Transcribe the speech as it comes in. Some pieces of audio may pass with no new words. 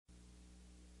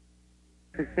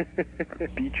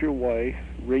Beat your wife,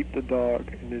 rape the dog,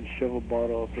 and then shove a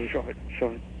bottle up her. Shove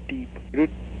it deep.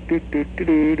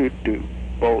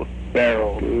 Both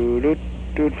barrels.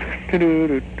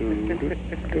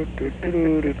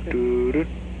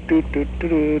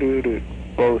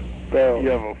 Both barrels. You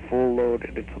have a full load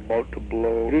and it's about to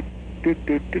blow.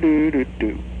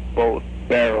 Both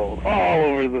barrels. All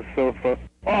over the sofa.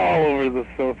 All over the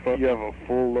sofa. You have a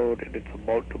full load and it's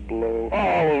about to blow.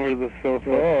 All over the sofa.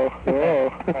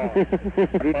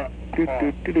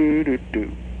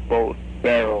 Both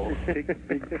barrels. Take a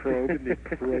big probe and they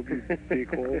probe your big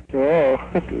hole.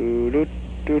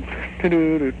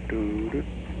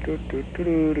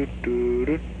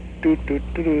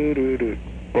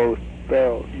 Both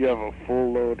barrels. You have a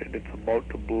full load and it's about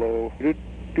to blow.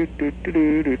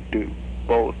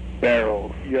 Both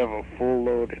barrels. You have a full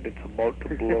load and it's about to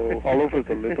blow. All over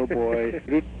the little boy.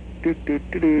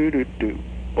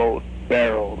 Both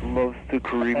barrels. Loves to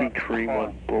creamy cream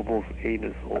on Bubbles'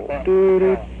 anus hole.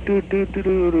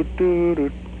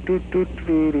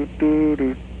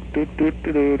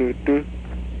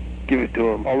 Give it to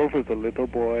him. All over the little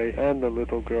boy and the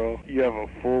little girl. You have a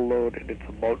full load and it's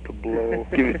about to blow.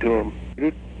 Give it to him.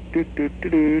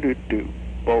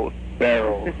 Both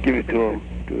barrels. Give it to him.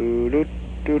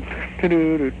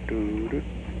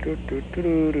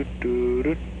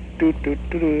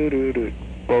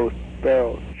 Both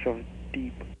barrels. Shove it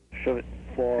deep. Shove it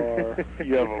far.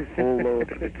 You have a full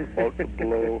load and it's about to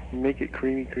blow. Make it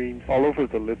creamy creams all over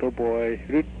the little boy.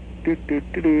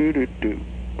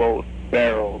 Both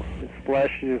barrels. It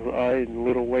splashed his eye in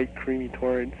little white creamy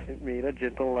torrents. It made a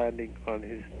gentle landing on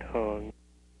his tongue.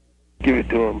 Give it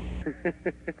to him.